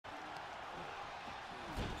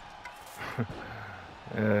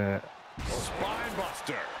Spine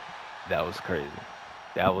buster. That was crazy.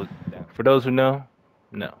 That was for those who know.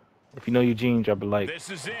 No. If you know Eugene, drop a like,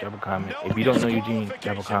 drop a comment. If you don't know Eugene,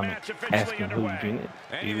 drop a comment asking who Eugene is.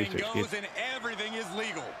 Do your Anything research, kid. goes and everything is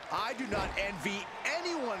legal. I do not envy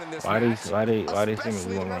anyone in this Why match, they say especially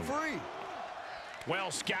we the want referee.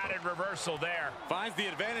 Well scouted reversal there. Finds the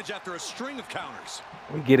advantage after a string of counters.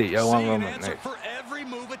 We get it. Y'all want Seeing an Roman answer next. for every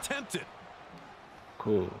move attempted.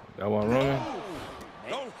 Cool. Y'all want Roman?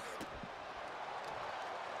 Oh.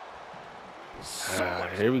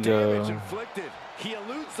 Here we go. Inflicted. He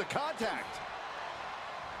eludes the contact.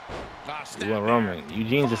 You want Roman?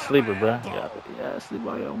 Eugene's a sleeper, bro. Yeah, sleep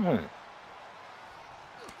all y'all want.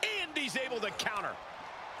 And he's able to counter.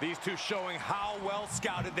 These two showing how well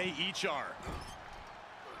scouted they each are.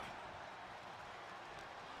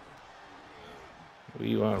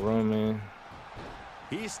 We want Roman.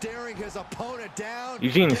 He's staring his opponent down.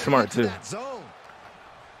 Eugene is smart too.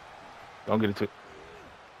 Don't get it too.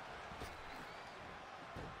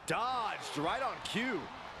 Dodged right on cue.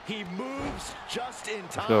 He moves just in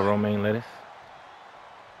time. Let's go, Romaine lettuce.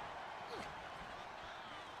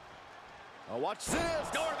 Oh, watch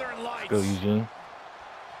this. Northern Lights. Let's go, Eugene.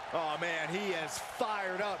 Oh, man, he is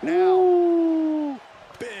fired up now. Ooh.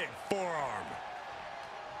 Big forearm.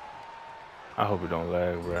 I hope it don't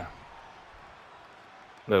lag, bro.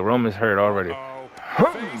 Look, Roman's hurt already.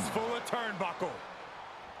 Face full of turnbuckle.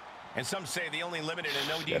 And some say the only limit in a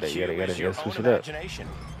no Gotta DQ is your switch own it up. imagination.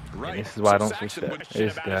 Right. This is why I don't switch that.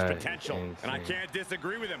 This guy And I can't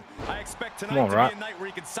disagree with him. I expect Come tonight on, to Rock. be a night where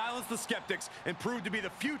he can silence the skeptics and prove to be the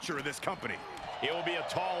future of this company. It will be a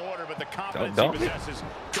tall order, but the confidence Don't. he possesses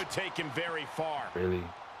could take him very far. Really?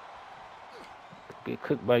 Get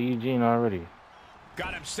cooked by Eugene already.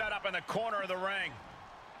 Got him set up in the corner of the ring.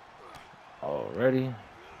 Already?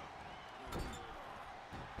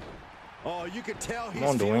 Oh, you can tell he's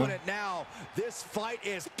on, feeling Dwayne. it now. This fight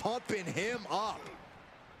is pumping him up.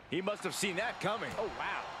 He must have seen that coming. Oh,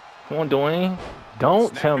 wow. Come on, Dwayne.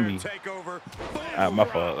 Don't tell me. Takeover. My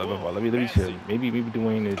fault. Let me chill. Maybe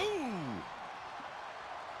Dwayne is.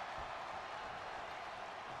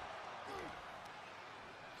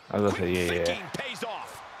 I was gonna say, yeah. Pays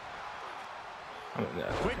off.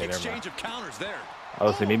 Quick exchange of counters there. I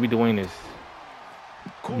was gonna say maybe Dwayne is.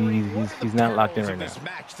 He's not locked in right now. This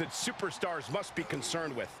match that superstars must be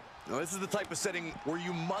concerned with. Now, this is the type of setting where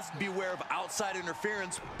you must beware of outside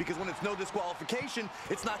interference, because when it's no disqualification,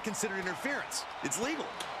 it's not considered interference. It's legal.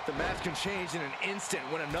 The match can change in an instant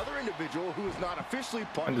when another individual who is not officially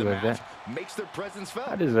part of the match makes their presence felt.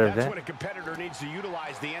 I deserve That's that. when a competitor needs to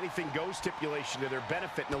utilize the anything goes stipulation to their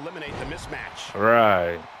benefit and eliminate the mismatch.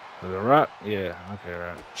 Right. The Rock? Yeah. Okay,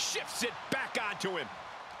 right. Shifts it back onto him.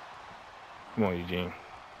 Come on, Eugene.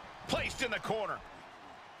 Placed in the corner.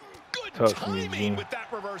 Good Talk to me, timing Eugene. with that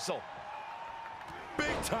reversal.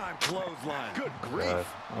 Big time clothesline. Good grief.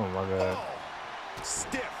 Oh my God. Oh,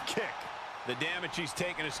 stiff kick. The damage he's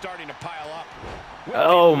taken is starting to pile up.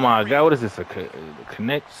 Oh my God. What is this? A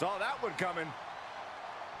connect? Saw that one coming.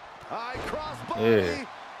 High cross body. Yeah.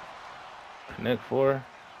 Connect 4.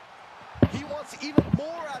 He wants even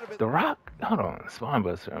more out of it. The Rock? Hold on. Spine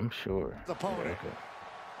buster, I'm sure. Opponent.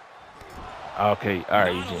 Okay. All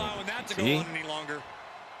right, Not Eugene. allowing that to See? go on any longer.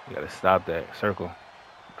 You gotta stop that. Circle.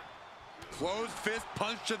 Closed fist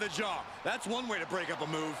punch to the jaw. That's one way to break up a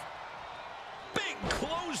move. Big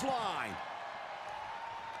clothesline.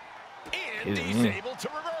 And he's able to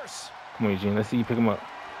reverse. Come on, Eugene. Let's see you pick him up.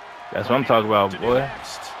 That's what I'm talking about, boy.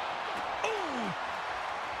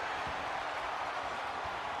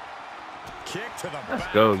 Kick to the Let's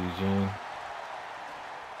back. go, Eugene.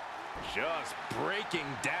 Just breaking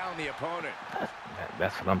down the opponent.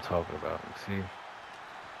 That's what I'm talking about. You see?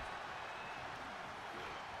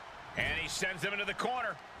 And he sends him into the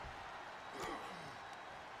corner.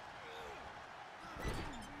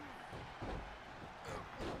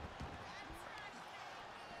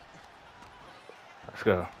 Let's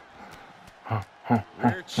go.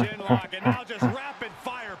 Rear chin lock, and now just rapid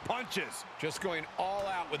fire punches. Just going all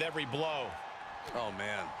out with every blow. Oh,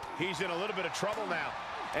 man. He's in a little bit of trouble now.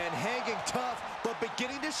 And hanging tough, but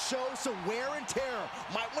beginning to show some wear and tear.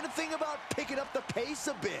 Might want to think about picking up the pace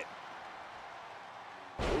a bit.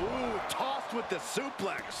 Ooh, tossed with the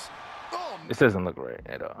suplex. Oh, This doesn't look right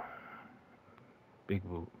at all. Big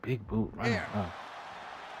boot. Big boot. Right Yeah. now.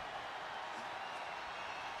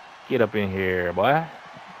 Get up in here, boy.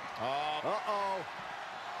 Uh-oh.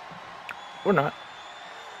 Or not.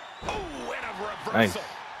 Ooh, and a reversal. Nice.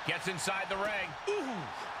 Gets inside the ring. Ooh.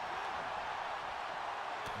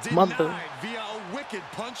 Mother. Denied via a wicked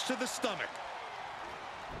punch to the stomach.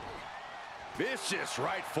 Vicious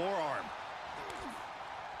right forearm.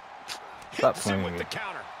 Stop playing with me.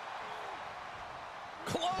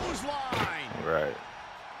 Clothesline. Right.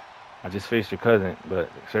 I just faced your cousin,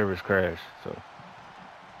 but the servers crashed, so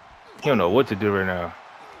he don't know what to do right now.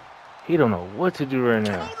 He don't know what to do right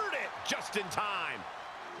now. Countered it just in time.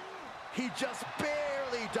 He just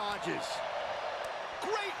barely dodges.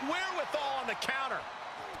 Great wherewithal on the counter.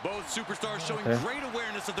 Both superstars showing great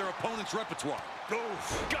awareness of their opponent's repertoire.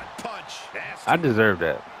 Oof, gut punch. Nasty. I deserve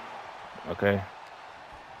that. Okay.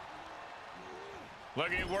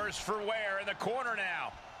 Looking worse for wear in the corner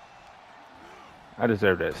now. I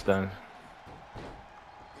deserve that stun.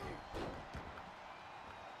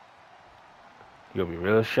 You're gonna be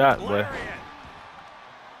real shocked, boy.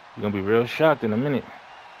 You're gonna be real shocked in a minute.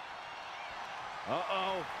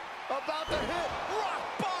 Uh-oh. About to hit. Rock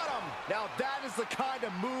bottom. Now that is the kind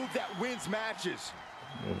of move that wins matches.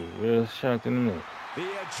 You're gonna be real shocked in a minute. The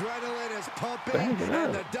adrenaline is pumping,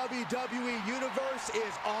 and the WWE Universe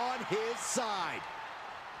is on his side.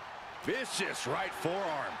 Vicious right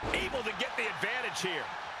forearm. Able to get the advantage here.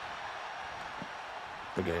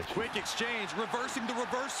 Forget you. Quick exchange, reversing the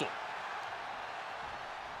reversal.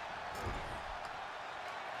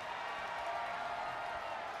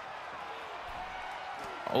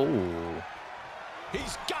 Oh.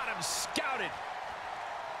 He's got him scouted.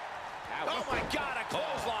 Oh, my God, a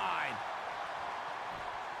clothesline.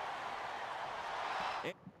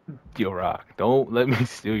 Yo, Rock, don't let me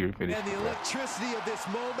steal your finish. And the electricity of this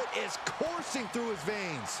moment is coursing through his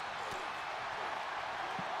veins.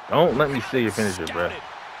 Don't let me steal your finisher, bro.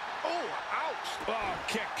 Oh, ouch. Oh,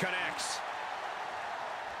 kick connects.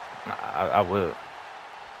 I will.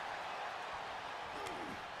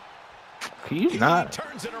 Can you not?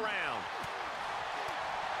 Turns it around.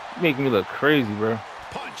 You're making me look crazy, bro.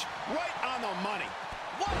 Punch right on the money.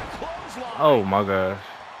 What a clothesline. Oh, my gosh.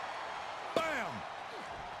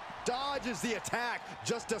 Dodges the attack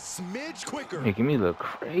just a smidge quicker. Making me look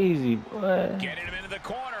crazy, boy. Getting him into the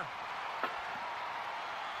corner.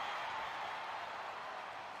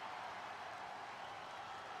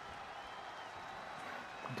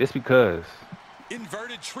 Just because.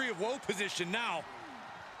 Inverted tree of woe position now.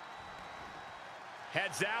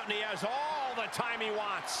 Heads out and he has all the time he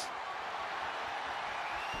wants.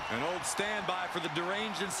 An old standby for the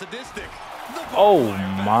deranged and sadistic. Oh,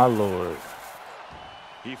 my Lord.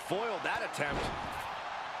 He foiled that attempt.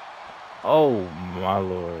 Oh, my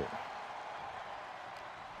Lord.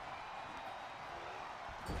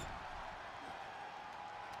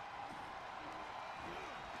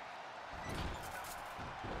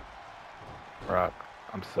 Rock,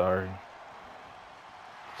 I'm sorry.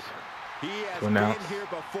 He has to announce, been here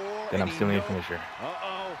before, then I'm stealing a finisher.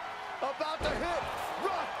 Uh-oh. About to hit.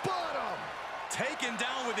 Rock bottom. Taken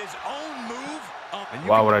down with his own move.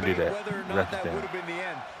 Why would I do that? Whether or not that would have been the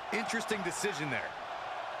end. Interesting decision there.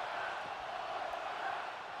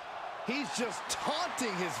 He's just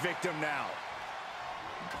taunting his victim now.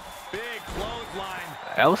 Big clothesline.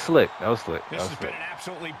 That was slick. That was slick. This has been an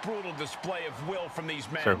absolutely brutal display of will from these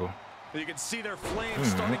men. Circle. You can see their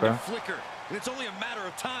flames starting to flicker. And it's only a matter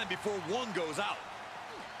of time before one goes out.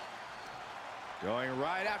 Going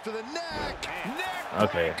right after the neck.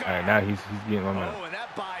 Okay, all right, now he's getting on that. Oh, and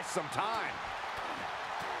that buys some time.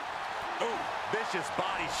 Oh, vicious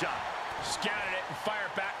body shot. Scouted it and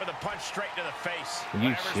fired back with a punch straight to the face. Can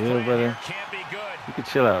you chill, brother? Can't be good. You can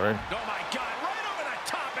chill out, right? Oh, my God, right over the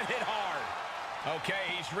top and hit hard. Okay,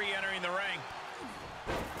 he's re-entering the ring.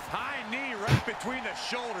 High knee right between the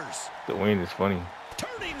shoulders. Dwayne is funny.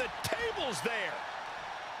 Turning the tables there.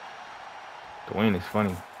 Dwayne is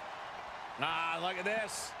funny. Ah, look at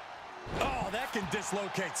this. Oh, that can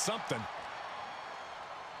dislocate something.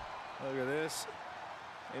 Look at this.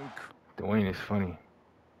 Dwayne is funny.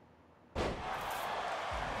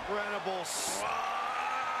 Incredible.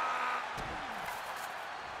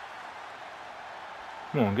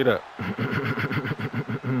 Come on, get up.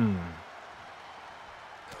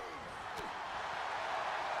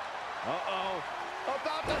 Uh-oh.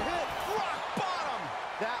 About to hit. Rock bottom.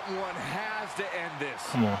 That one has to end this.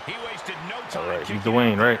 Come on. He wasted no time. All right, he's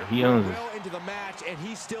Dwayne, right? He owns it. Well into the match, and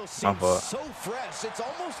he still seems so fresh. It's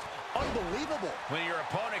almost unbelievable. When your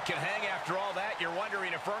opponent can hang after all that, you're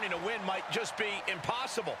wondering if earning a win might just be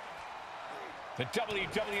impossible. The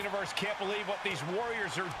WWE Universe can't believe what these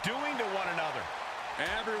warriors are doing to one another.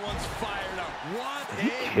 Everyone's fired up. What are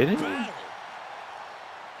you kidding me?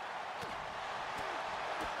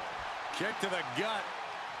 Kick to the gut.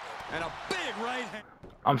 And a big right hand.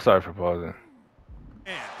 I'm sorry for pausing.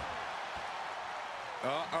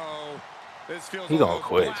 Uh-oh. This feels he gonna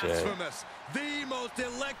quit, Chad. The most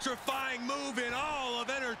electrifying move in all of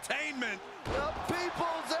entertainment. The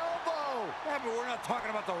people's elbow. Yeah, but we're not talking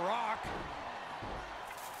about The Rock.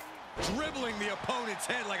 Dribbling the opponent's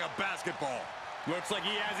head like a basketball. Looks like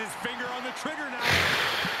he has his finger on the trigger now.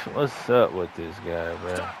 What's up with this guy,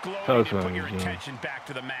 bro? Stop gloating and put your attention back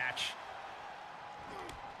to the match.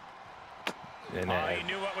 And he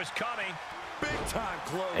knew what was coming. Big time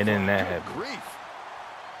close. And then that happened. Grief.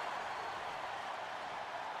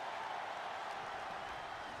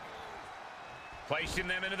 Placing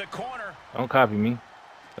them into the corner. Don't copy me.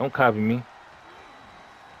 Don't copy me.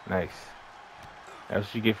 Nice. That's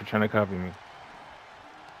what you get for trying to copy me.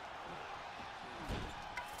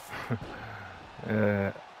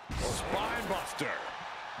 Spine buster.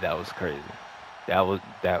 That was crazy. That was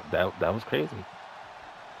crazy.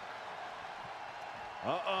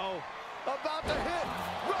 Uh-oh. About to hit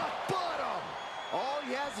rock bottom. All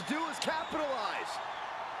he has to do is capitalize.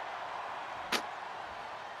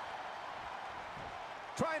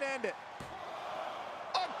 Try and end it.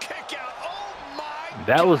 A kick out. Oh my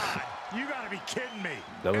That God. was. You gotta be kidding me.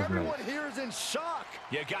 That was Everyone nice. here is in shock.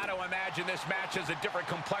 You got to imagine this match has a different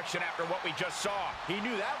complexion after what we just saw. He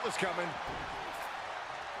knew that was coming.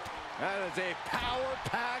 That is a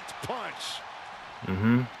power-packed punch.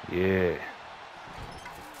 Yeah.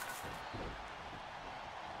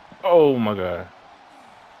 Oh my God.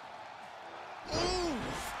 Ooh.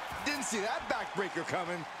 Didn't see that backbreaker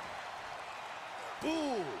coming.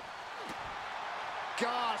 Ooh.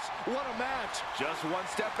 Gosh, what a match. Just one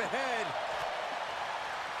step ahead.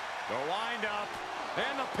 The wind up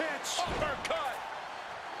and the pitch. Uppercut.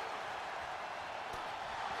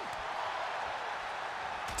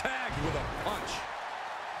 Tagged with a punch.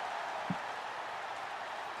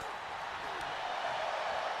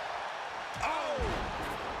 Oh!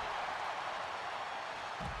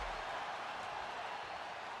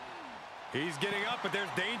 He's getting up, but there's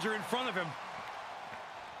danger in front of him.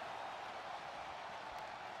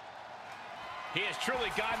 He has truly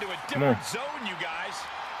gone to a different zone, you guys.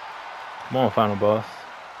 Come on, final boss.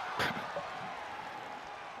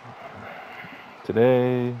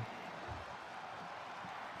 Today.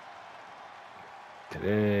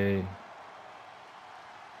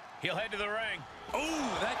 He'll head to the ring.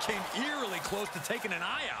 Oh, that came eerily close to taking an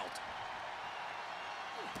eye out.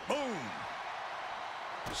 Boom.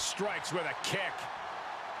 Strikes with a kick.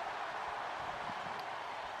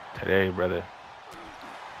 Today, brother.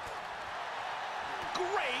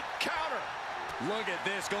 Great counter. Look at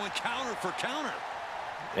this, going counter for counter.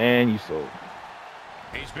 And you sold.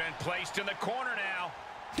 He's been placed in the corner now.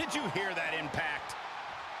 Did you hear that impact?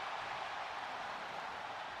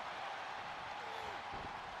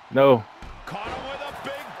 No. Caught him with a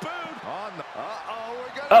big boot. On the,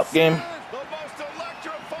 we're gonna Up game. The most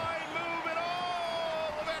electrifying move in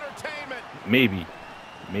all of entertainment. Maybe.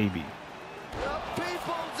 The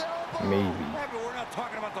people's elbow. Maybe. Yeah, but we're not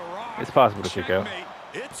talking about The Rock. It's possible to kick out. Checkmate.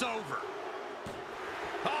 It's over.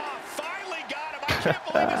 Finally got him. I can't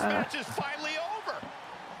believe this match is finally over.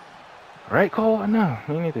 Right, Cole? No,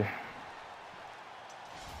 me neither.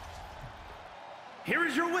 Here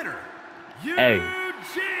is your winner, Hey.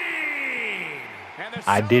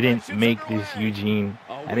 I didn't make this Eugene.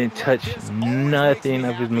 I didn't touch nothing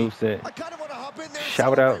of his moveset. I kind of want to hop in there and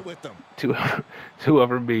Shout out celebrate with them. to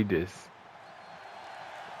whoever made this.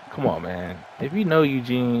 Come on, man. If you know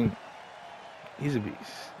Eugene, he's a beast.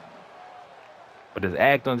 But his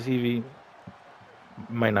act on TV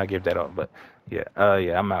might not give that up. But yeah,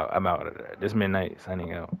 I'm out of there. DisManKnight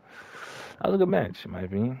signing out. That was a good match, in my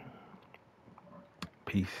opinion.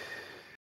 Peace.